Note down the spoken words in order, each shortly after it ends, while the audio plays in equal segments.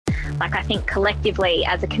Like, I think collectively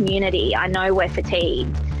as a community, I know we're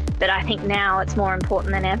fatigued, but I think now it's more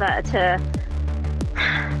important than ever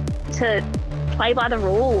to play by the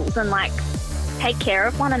rules and like take care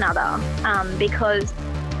of one another, because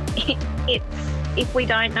if we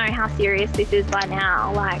don't know how serious this is by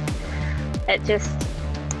now, like it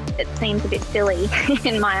seems a bit silly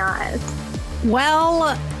in my eyes.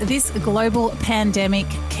 Well, this global pandemic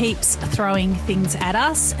keeps throwing things at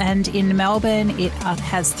us, and in Melbourne it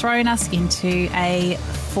has thrown us into a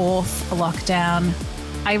fourth lockdown.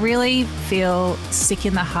 I really feel sick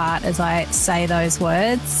in the heart as I say those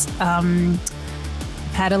words. I've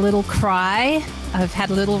had a little cry, I've had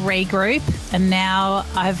a little regroup, and now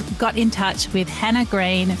I've got in touch with Hannah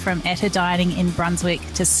Green from Etta Dining in Brunswick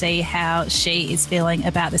to see how she is feeling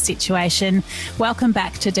about the situation. Welcome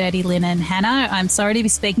back to Dirty Linen, Hannah. I'm sorry to be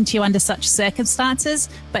speaking to you under such circumstances,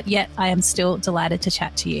 but yet I am still delighted to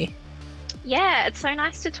chat to you. Yeah, it's so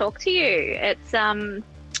nice to talk to you. It's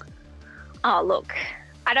oh look,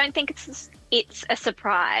 I don't think it's a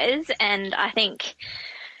surprise, and I think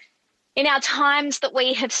in our times that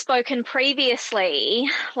we have spoken previously,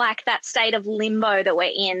 like that state of limbo that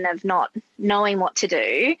we're in of not knowing what to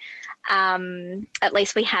do, at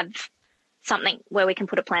least we have something where we can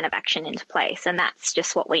put a plan of action into place, and that's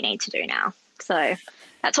just what we need to do now. So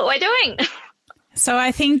that's what we're doing. So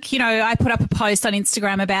I think, I put up a post on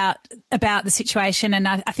Instagram about the situation, and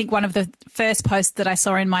I think one of the first posts that I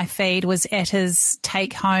saw in my feed was Etta's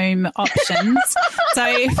take-home options. So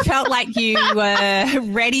it felt like you were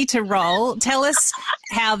ready to roll. Tell us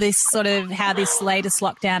how this latest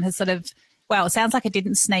lockdown has well, it sounds like it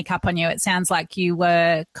didn't sneak up on you. It sounds like you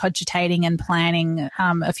were cogitating and planning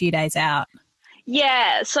a few days out.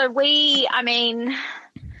 Yeah, so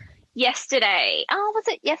yesterday, was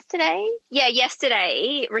it yesterday? Yeah,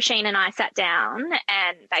 yesterday, Rasheen and I sat down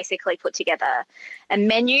and basically put together a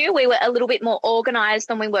menu. We were a little bit more organised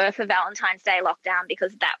than we were for Valentine's Day lockdown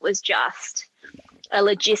because that was just a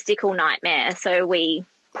logistical nightmare. So we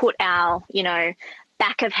put our,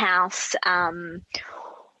 back of house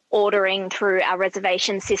ordering through our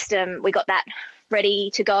reservation system. We got that ready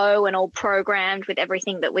to go and all programmed with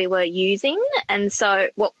everything that we were using. And so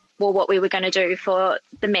what we were going to do for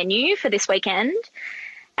the menu for this weekend.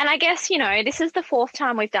 And I guess, this is the fourth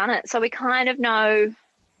time we've done it. So we kind of know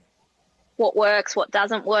what works, what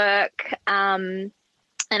doesn't work. And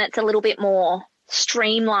it's a little bit more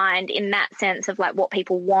streamlined in that sense of like what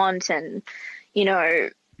people want and,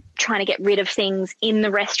 trying to get rid of things in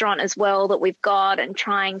the restaurant as well that we've got and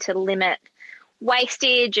trying to limit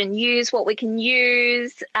wastage and use what we can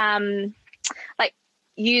use,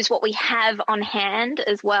 use what we have on hand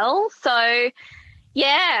as well. So,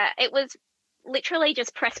 yeah, it was literally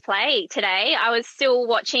just press play today. I was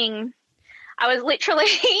literally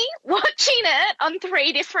watching it on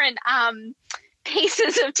 3 different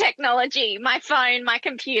pieces of technology, my phone, my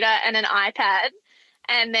computer, and an iPad.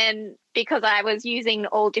 And then because I was using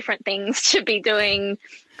all different things to be doing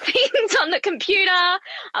things on the computer,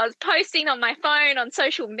 I was posting on my phone, on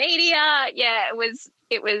social media. Yeah, it was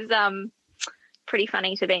pretty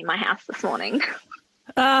funny to be in my house this morning.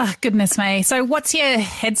 Oh, goodness me. So what's your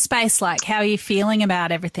headspace like? How are you feeling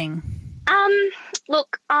about everything?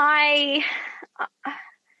 Look, I'm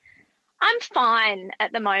fine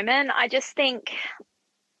at the moment. I just think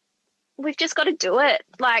we've just got to do it.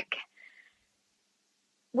 Like,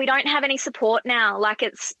 we don't have any support now. Like,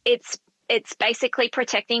 it's basically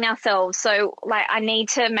protecting ourselves. So, like, I need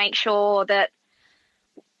to make sure that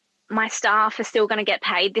my staff are still going to get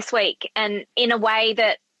paid this week, and in a way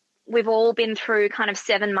that we've all been through kind of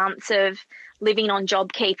 7 months of living on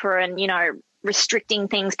JobKeeper and, restricting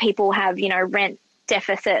things. People have, rent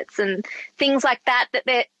deficits and things like that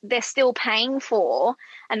they're still paying for,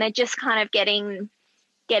 and they're just kind of getting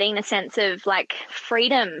a sense of like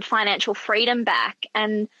freedom, financial freedom back.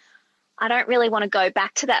 And I don't really want to go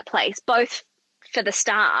back to that place, both for the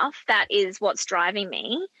staff, that is what's driving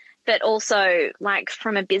me, but also like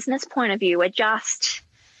from a business point of view, we're just,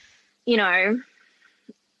 it's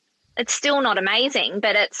still not amazing,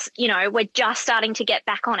 but it's, we're just starting to get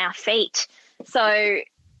back on our feet. So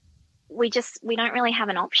we don't really have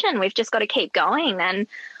an option. We've just got to keep going. And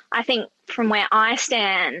I think from where I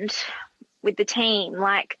stand with the team,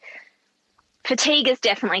 like, fatigue has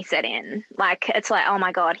definitely set in. Like, it's like, oh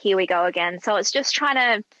my God, here we go again. So it's just trying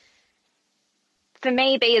to, for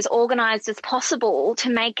me, be as organised as possible to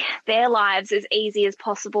make their lives as easy as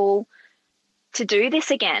possible to do this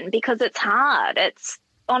again, because it's hard. It's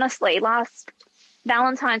honestly, last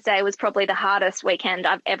Valentine's Day was probably the hardest weekend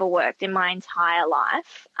I've ever worked in my entire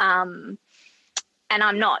life. And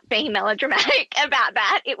I'm not being melodramatic about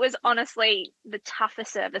that. It was honestly the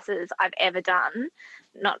toughest services I've ever done.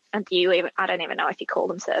 Not you, even, I don't even know if you call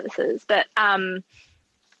them services, but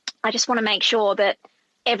I just want to make sure that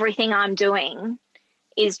everything I'm doing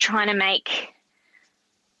is trying to make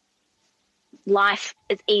life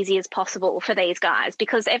as easy as possible for these guys,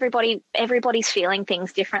 because everybody's feeling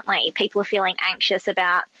things differently. People are feeling anxious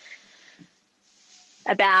about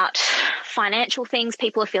financial things.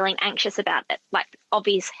 People are feeling anxious about it, like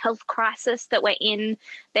obvious health crisis that we're in.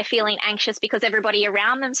 They're feeling anxious because everybody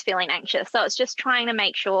around them's feeling anxious. So it's just trying to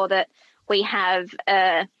make sure that we have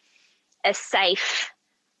a safe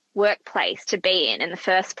workplace to be in the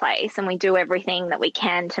first place, and we do everything that we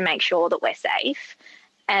can to make sure that we're safe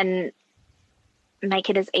and make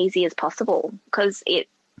it as easy as possible, because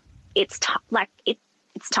it's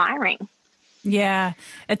tiring. Yeah,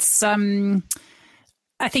 it's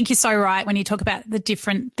I think you're so right when you talk about the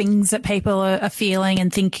different things that people are feeling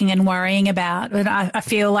and thinking and worrying about. And I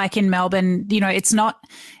feel like in Melbourne, you know, it's not,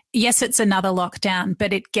 yes, it's another lockdown,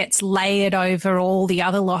 but it gets layered over all the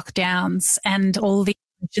other lockdowns and all the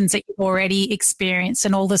emotions that you've already experienced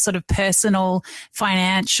and all the sort of personal,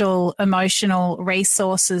 financial, emotional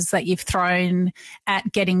resources that you've thrown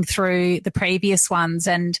at getting through the previous ones.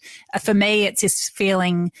 And for me, it's this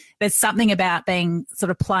feeling, there's something about being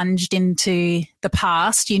sort of plunged into the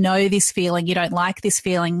past. You know this feeling, you don't like this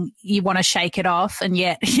feeling, you want to shake it off. And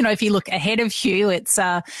yet, you know, if you look ahead of you, it's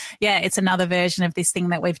it's another version of this thing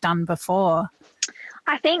that we've done before.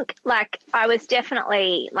 I think, like, I was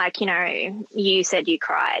definitely, like, you know, you said you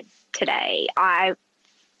cried today. I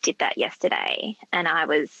did that yesterday, and I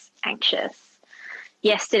was anxious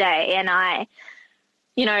yesterday. And I,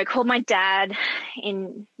 you know, called my dad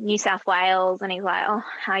in New South Wales, and he's like, "Oh,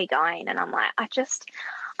 how are you going?" And I'm like, I just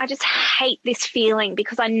hate this feeling,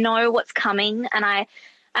 because I know what's coming. And I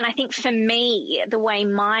think for me, the way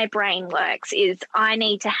my brain works is I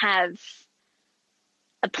need to have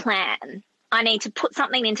a plan. I need to put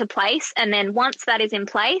something into place, and then once that is in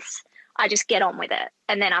place, I just get on with it,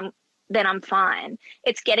 and then I'm fine.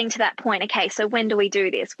 It's getting to that point. Okay, so when do we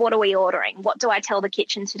do this? What are we ordering? What do I tell the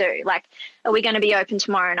kitchen to do? Like, are we going to be open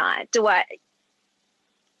tomorrow night? Do I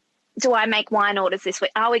make wine orders this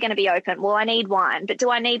week? Are we going to be open? Well, I need wine, but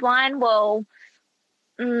do I need wine? Well,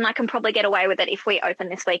 I can probably get away with it if we open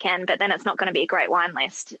this weekend, but then it's not going to be a great wine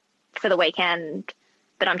list for the weekend,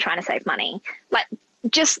 but I'm trying to save money. Like,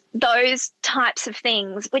 just those types of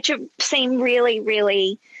things, which seem really,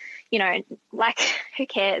 really, you know, like, who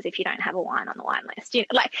cares if you don't have a wine on the wine list? You know,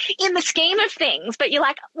 like, in the scheme of things, but you're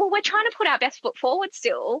like, well, we're trying to put our best foot forward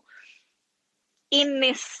still in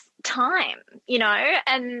this time, you know,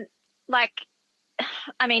 and like,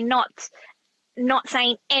 I mean, not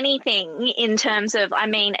saying anything in terms of, I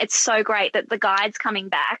mean, it's so great that the guide's coming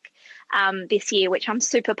back this year, which I'm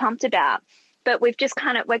super pumped about. But we're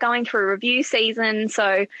going through a review season.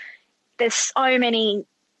 So there's so many,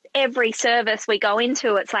 every service we go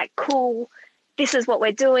into, it's like, cool, this is what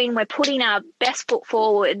we're doing. We're putting our best foot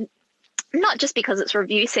forward, not just because it's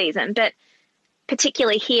review season, but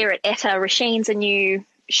particularly here at Etta. Rasheen's a new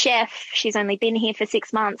chef. She's only been here for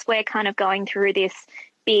 6 months. We're kind of going through this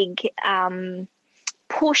big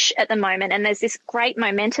push at the moment. And there's this great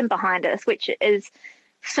momentum behind us, which is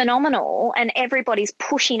phenomenal, and everybody's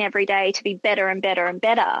pushing every day to be better and better and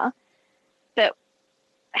better. But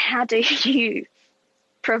how do you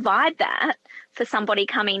provide that for somebody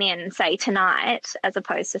coming in, say, tonight, as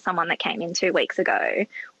opposed to someone that came in 2 weeks ago,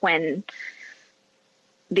 when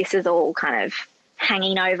this is all kind of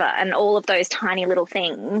hanging over, and all of those tiny little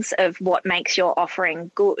things of what makes your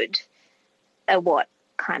offering good are what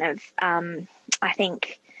kind of I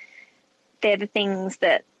think they're the things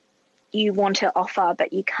that you want to offer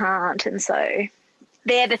but you can't, and so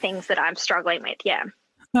they're the things that I'm struggling with. Yeah.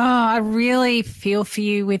 Oh, I really feel for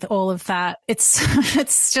you with all of that. It's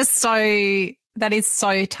just that is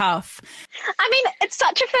so tough. I mean, it's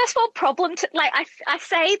such a first world problem to, like, I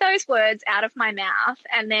say those words out of my mouth,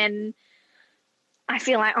 and then I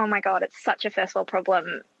feel like, oh my God, it's such a first world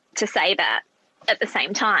problem to say that at the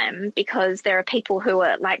same time, because there are people who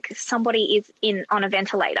are like, somebody is on a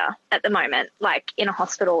ventilator at the moment, like in a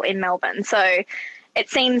hospital in Melbourne. So it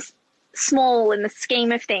seems small in the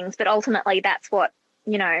scheme of things, but ultimately that's what,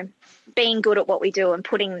 you know, being good at what we do and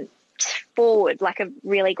putting forward like a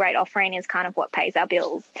really great offering is kind of what pays our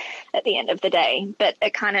bills at the end of the day. But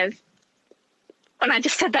it kind of, when I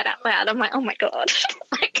just said that out loud, I'm like, oh my God,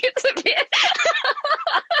 like it's a bit.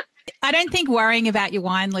 I don't think worrying about your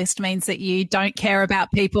wine list means that you don't care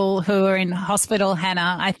about people who are in hospital,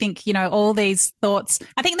 Hannah. I think, you know, all these thoughts,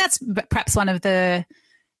 I think that's perhaps one of the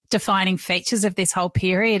defining features of this whole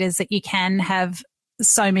period, is that you can have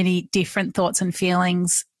so many different thoughts and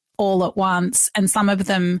feelings all at once, and some of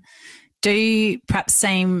them do perhaps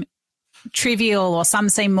seem trivial or some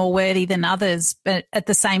seem more worthy than others. But at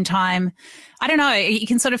the same time, I don't know, you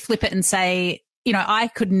can sort of flip it and say, you know, I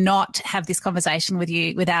could not have this conversation with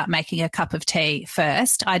you without making a cup of tea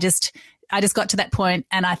first. I just got to that point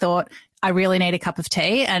and I thought, I really need a cup of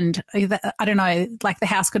tea. And I don't know, like the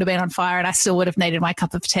house could have been on fire and I still would have needed my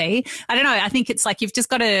cup of tea. I don't know. I think it's like you've just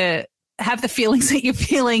got to have the feelings that you're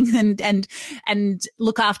feeling and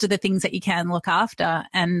look after the things that you can look after.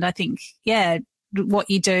 And I think, yeah,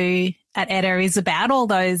 what you do at Etta is about all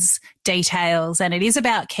those details, and it is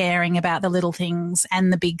about caring about the little things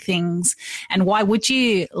and the big things. And why would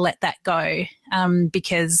you let that go?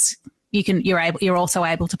 Because you're also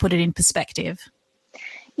able to put it in perspective.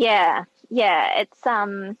 Yeah. It's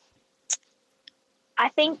I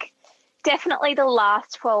think definitely the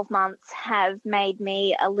last 12 months have made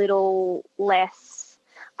me a little less,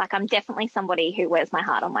 like I'm definitely somebody who wears my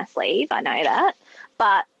heart on my sleeve. I know that,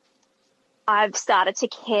 but I've started to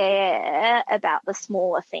care about the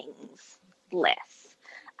smaller things less.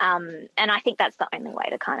 And I think that's the only way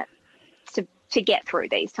to kind of to get through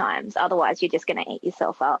these times. Otherwise, you're just going to eat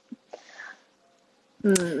yourself up.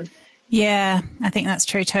 Yeah, I think that's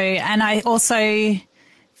true too. And I also I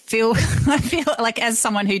feel like as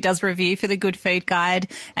someone who does review for the Good Food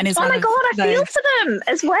Guide and is I feel for them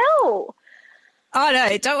as well. Oh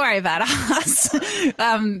no, don't worry about us.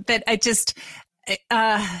 But I just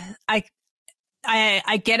I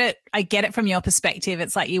get it. I get it from your perspective.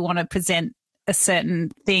 It's like you want to present a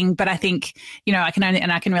certain thing, but I think, you know, I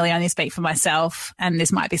can really only speak for myself, and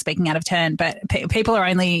this might be speaking out of turn, but we're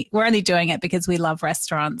only doing it because we love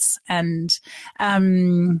restaurants, and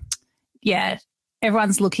everyone's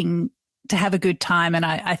looking to have a good time. And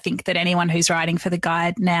I think that anyone who's writing for the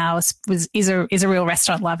guide now is a real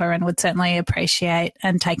restaurant lover and would certainly appreciate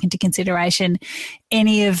and take into consideration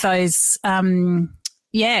any of those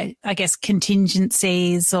I guess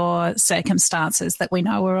contingencies or circumstances that we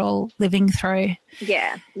know we're all living through.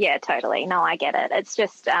 Yeah, totally. No, I get it. It's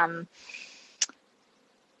just, I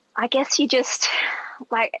guess you just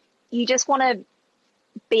want to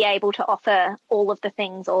be able to offer all of the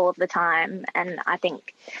things all of the time. And I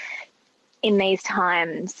think in these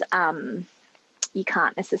times, you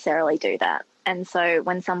can't necessarily do that. And so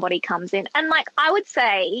when somebody comes in, and like I would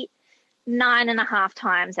say, 9.5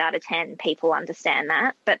 times out of 10 people understand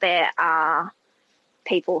that, but there are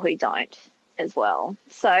people who don't as well.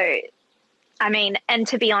 So, I mean, and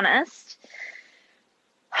to be honest,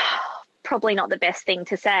 probably not the best thing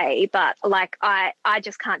to say, but like I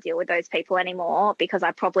just can't deal with those people anymore, because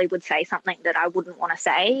I probably would say something that I wouldn't want to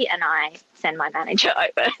say, and I send my manager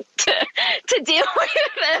over to deal with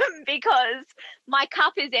them, because my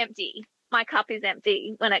cup is empty. My cup is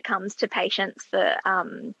empty when it comes to patients for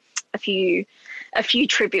a few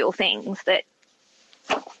trivial things that,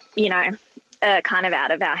 you know, are kind of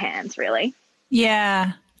out of our hands, really.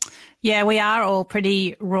 Yeah, we are all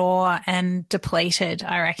pretty raw and depleted,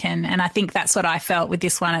 I reckon. And I think that's what I felt with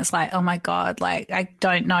this one. It's like, oh my God, like I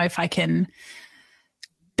don't know if I can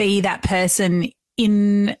be that person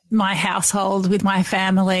in my household with my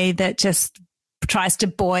family that just tries to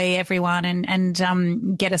buoy everyone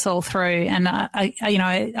and get us all through. And I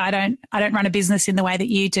don't run a business in the way that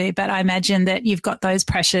you do, but I imagine that you've got those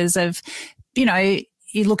pressures of, you know,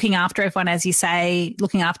 you're looking after everyone, as you say,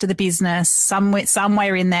 looking after the business,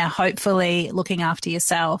 somewhere in there, hopefully looking after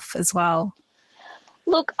yourself as well.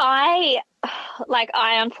 Look,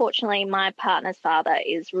 unfortunately, my partner's father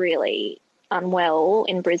is really unwell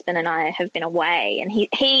in Brisbane, and I have been away, and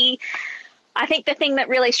he I think the thing that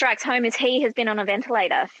really strikes home is he has been on a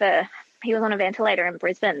ventilator he was on a ventilator in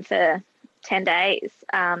Brisbane for 10 days.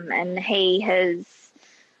 And he has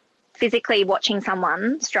physically watching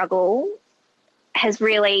someone struggle has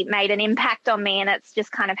really made an impact on me. And it's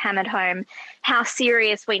just kind of hammered home how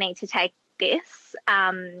serious we need to take this.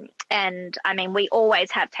 And I mean, we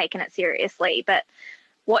always have taken it seriously, but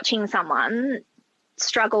watching someone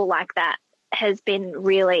struggle like that has been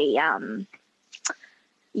really,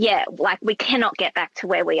 like we cannot get back to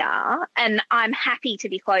where we are. And I'm happy to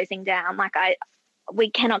be closing down. We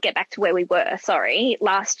cannot get back to where we were,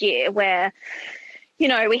 last year, where, you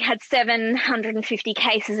know, we had 750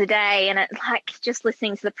 cases a day. And it's like just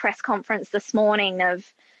listening to the press conference this morning of,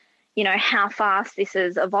 you know, how fast this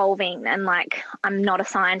is evolving. And like, I'm not a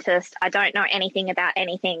scientist. I don't know anything about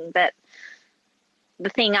anything, but the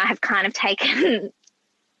thing I have kind of taken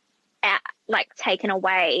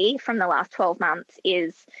away from the last 12 months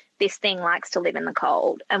is this thing likes to live in the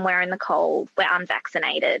cold, and we're in the cold. We're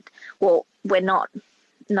unvaccinated. Well, we're not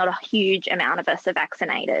a huge amount of us are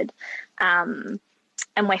vaccinated.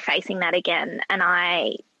 and we're facing that again. And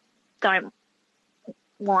I don't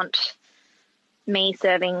want me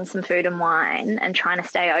serving some food and wine and trying to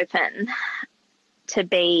stay open to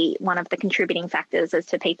be one of the contributing factors as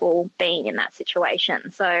to people being in that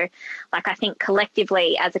situation. So, like, I think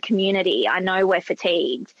collectively as a community, I know we're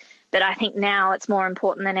fatigued, but I think now it's more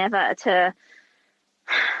important than ever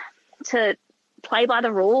to play by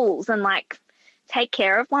the rules and, like, take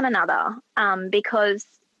care of one another, because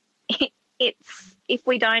it's, if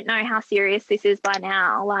we don't know how serious this is by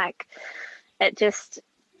now, like, it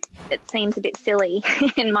seems a bit silly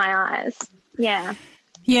in my eyes. Yeah.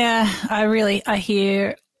 Yeah, I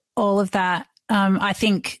hear all of that. I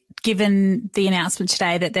think given the announcement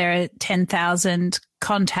today that there are 10,000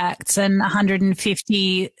 contacts and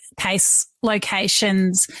 150 case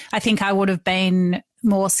locations, I think I would have been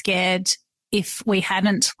more scared if we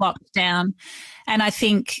hadn't locked down. And I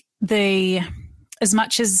think as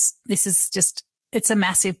much as this is just, it's a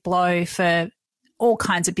massive blow for all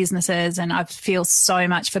kinds of businesses, and I feel so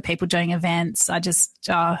much for people doing events. I just,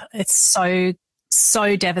 it's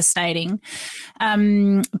so devastating.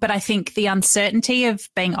 But I think the uncertainty of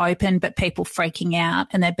being open but people freaking out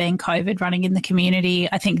and there being COVID running in the community,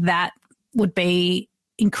 I think that would be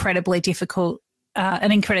incredibly difficult,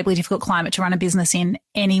 an incredibly difficult climate to run a business in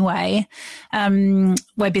anyway,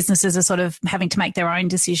 where businesses are sort of having to make their own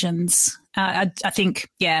decisions. I think,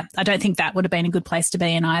 I don't think that would have been a good place to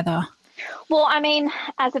be in either. Well, I mean,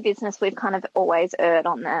 as a business, we've kind of always erred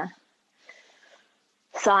on the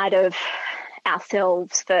side of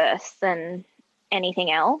ourselves first than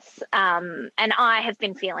anything else. And I have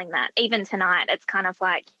been feeling that. Even tonight, it's kind of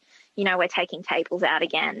like, you know, we're taking tables out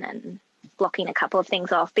again and blocking a couple of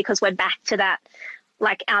things off because we're back to that,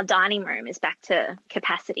 like, our dining room is back to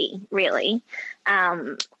capacity, really.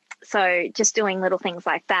 So just doing little things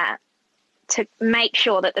like that to make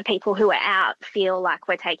sure that the people who are out feel like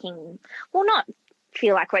we're taking, well, not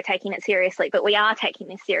feel like we're taking it seriously, but we are taking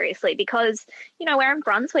this seriously because, you know, we're in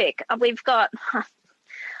Brunswick. We've got,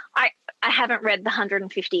 I haven't read the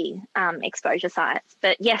 150 exposure sites,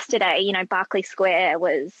 but yesterday, you know, Berkeley Square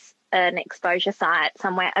was an exposure site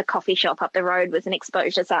somewhere, a coffee shop up the road was an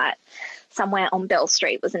exposure site, somewhere on Bell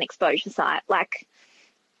Street was an exposure site. Like,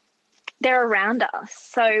 they're around us.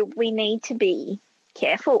 So we need to be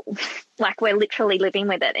careful. Like, we're literally living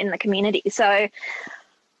with it in the community. So,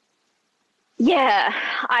 yeah,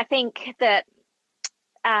 I think that,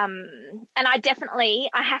 and I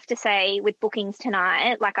have to say with bookings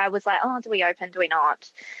tonight, like, I was like, oh, do we open, do we not?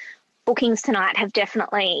 Bookings tonight have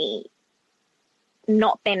definitely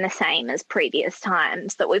not been the same as previous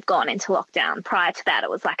times that we've gone into lockdown. Prior to that, it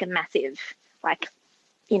was like a massive, like,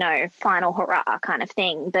 you know, final hurrah kind of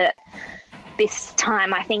thing. But this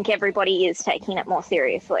time, I think everybody is taking it more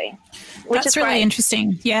seriously, which is really great.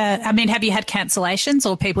 Interesting. Yeah. I mean, have you had cancellations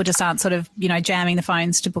or people just aren't sort of, you know, jamming the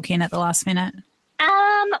phones to book in at the last minute?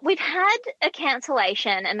 We've had a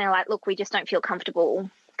cancellation and they're like, look, we just don't feel comfortable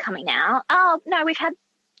coming out. Oh, no, we've had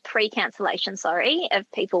 3 cancellations,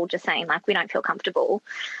 of people just saying, like, we don't feel comfortable.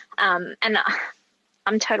 And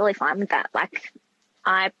I'm totally fine with that. Like,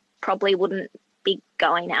 I probably wouldn't be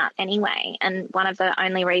going out anyway. And one of the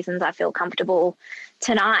only reasons I feel comfortable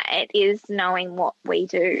tonight is knowing what we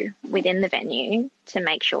do within the venue to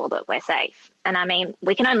make sure that we're safe. And I mean,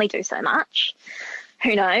 we can only do so much.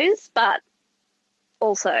 Who knows? But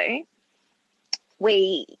also,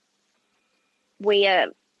 we are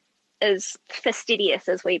as fastidious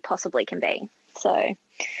as we possibly can be. So,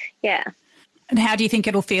 yeah. And how do you think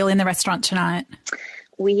it'll feel in the restaurant tonight?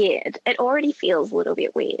 Weird. It already feels a little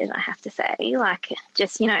bit weird, I have to say. Like,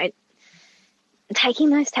 just, you know, taking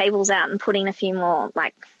those tables out and putting a few more,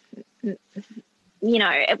 like, you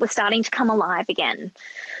know, it was starting to come alive again.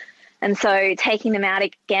 And so taking them out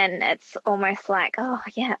again, it's almost like, oh,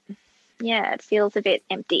 yeah, it feels a bit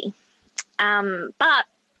empty. But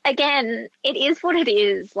again, it is what it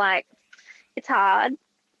is. Like, it's hard,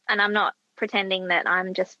 and I'm not pretending that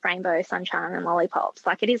I'm just rainbow, sunshine and lollipops.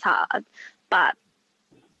 Like, it is hard, but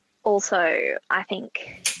also I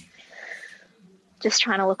think just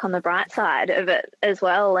trying to look on the bright side of it as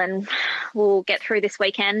well, and we'll get through this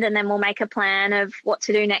weekend and then we'll make a plan of what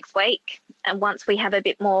to do next week, and once we have a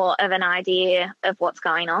bit more of an idea of what's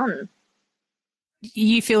going on.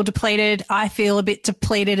 You feel depleted. I feel a bit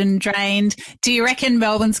depleted and drained. Do you reckon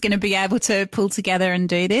Melbourne's going to be able to pull together and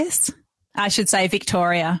do this? I should say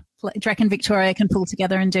Victoria. Do you reckon Victoria can pull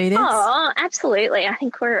together and do this? Oh, absolutely. I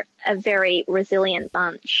think we're a very resilient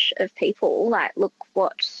bunch of people. Like, look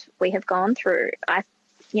what we have gone through,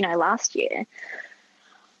 last year.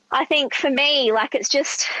 I think for me, like, it's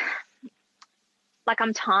just, like,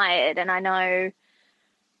 I'm tired, and I know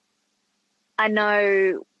I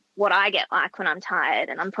know what I get like when I'm tired,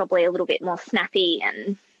 and I'm probably a little bit more snappy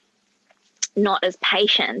and not as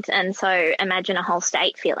patient. And so imagine a whole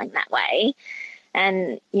state feeling that way.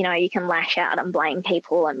 And, you know, you can lash out and blame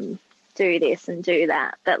people and do this and do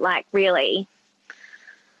that. But like, really,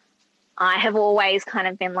 I have always kind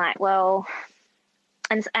of been like, well,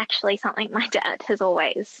 and it's actually something my dad has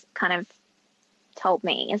always kind of told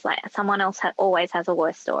me is like, someone else always has a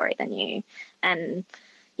worse story than you. And,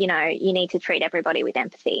 you know, you need to treat everybody with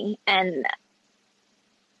empathy. And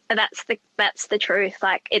that's the truth.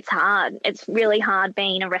 Like, it's hard. It's really hard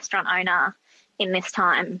being a restaurant owner in this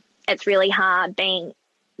time. It's really hard being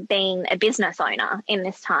a business owner in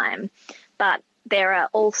this time. But there are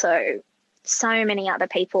also so many other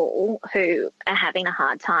people who are having a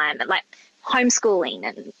hard time, like homeschooling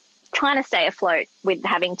and trying to stay afloat with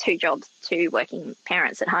having 2 jobs, 2 working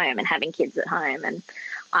parents at home and having kids at home. And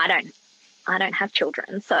I don't have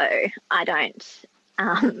children, so I don't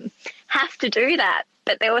have to do that.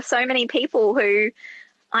 But there were so many people who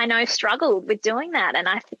I know struggled with doing that. And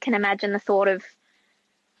I can imagine the thought of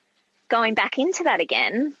going back into that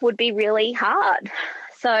again would be really hard.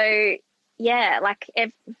 So yeah, like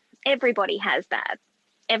everybody has bad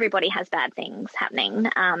things happening.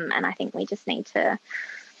 And I think we just need to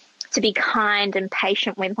be kind and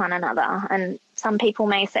patient with one another. And some people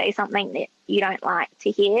may say something that you don't like to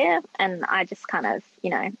hear. And I just kind of, you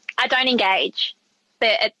know, I don't engage.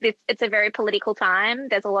 It's a very political time.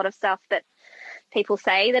 There's a lot of stuff that people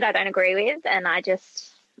say that I don't agree with. And I'm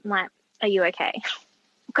like, are you okay?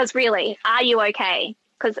 Because really, are you okay?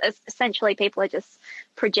 Because essentially people are just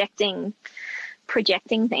projecting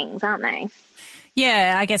things, aren't they?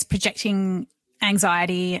 Yeah, I guess projecting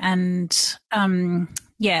anxiety and,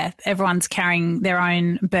 everyone's carrying their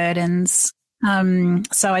own burdens.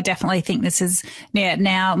 So I definitely think this is,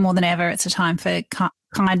 now more than ever, it's a time for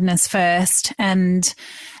kindness first. And,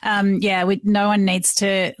 no one needs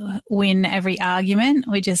to win every argument.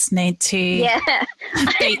 We just need to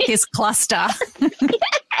beat this cluster.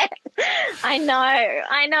 I know.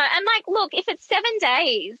 And like, look, if it's 7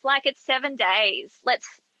 days, like it's 7 days,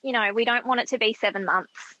 we don't want it to be 7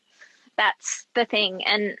 months. That's the thing.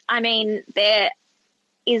 And I mean, there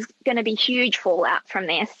is going to be huge fallout from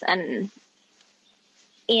this, and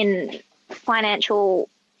in financial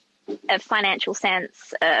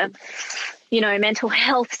sense, mental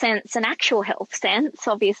health sense and actual health sense.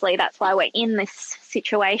 Obviously, that's why we're in this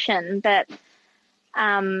situation. But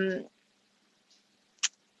I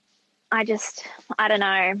don't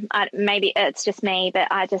know. Maybe it's just me, but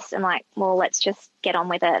I just am like, well, let's just get on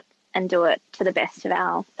with it and do it to the best of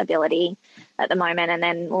our ability at the moment, and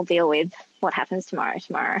then we'll deal with what happens tomorrow.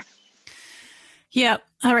 Yeah,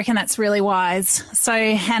 I reckon that's really wise. So,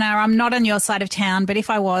 Hannah, I'm not on your side of town, but if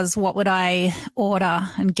I was, what would I order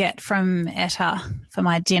and get from Etta for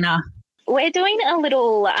my dinner? We're doing a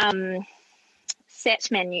little set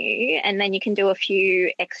menu, and then you can do a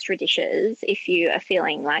few extra dishes if you are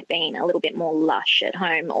feeling like being a little bit more lush at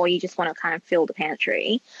home, or you just want to kind of fill the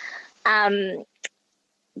pantry.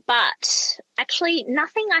 But actually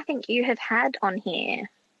nothing I think you have had on here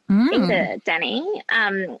either, Danny.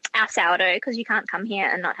 Our sourdough, because you can't come here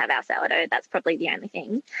and not have our sourdough. That's probably the only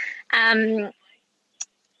thing.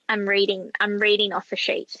 I'm reading off the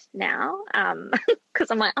sheet now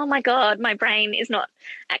because I'm like, oh my God, my brain is not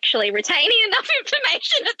actually retaining enough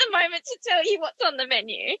information at the moment to tell you what's on the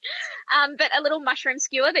menu. But a little mushroom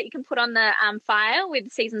skewer that you can put on the fire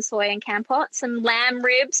with seasoned soy and Campot, some lamb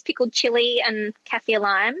ribs, pickled chili and kaffir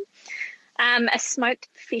lime, a smoked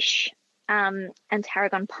fish and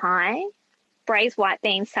tarragon pie, braised white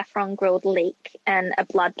beans, saffron grilled leek, and a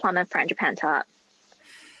blood plum and frangipane tart.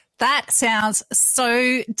 That sounds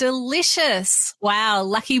so delicious. Wow,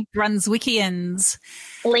 lucky Brunswickians.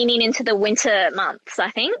 Leaning into the winter months,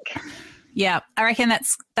 I think. Yeah, I reckon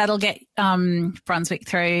that'll get Brunswick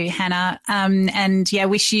through, Hannah.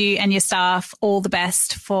 Wish you and your staff all the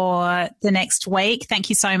best for the next week. Thank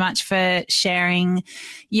you so much for sharing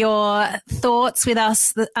your thoughts with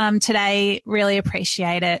us today. Really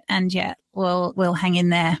appreciate it. And we'll hang in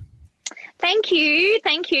there. Thank you.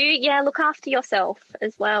 Yeah, look after yourself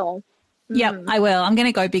as well. Yep, I will. I'm going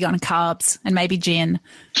to go big on carbs and maybe gin.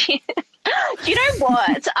 Do you know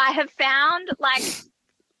what? I have found, like,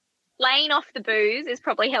 laying off the booze is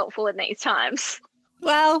probably helpful in these times.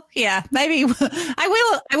 Well, yeah, maybe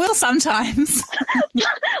I will sometimes.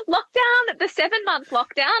 Lockdown, the 7-month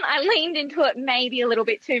lockdown, I leaned into it maybe a little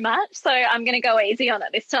bit too much, so I'm going to go easy on it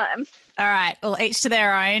this time. All right. Well, each to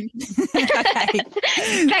their own. Okay.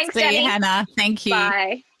 Thanks, See Danny. you, Hannah. Thank you.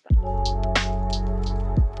 Bye.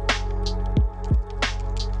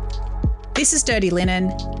 This is Dirty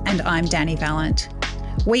Linen, and I'm Danny Vallant.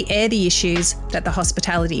 We air the issues that the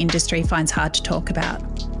hospitality industry finds hard to talk about.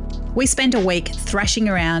 We spend a week thrashing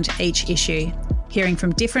around each issue, hearing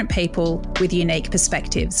from different people with unique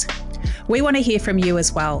perspectives. We want to hear from you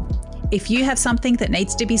as well. If you have something that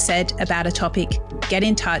needs to be said about a topic, get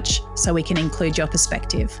in touch so we can include your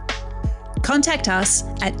perspective. Contact us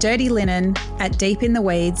at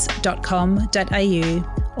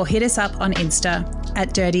dirtylinenat.deepintheweeds.com.au or hit us up on Insta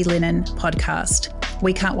at Dirty Linen Podcast.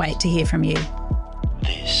 We can't wait to hear from you.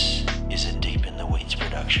 This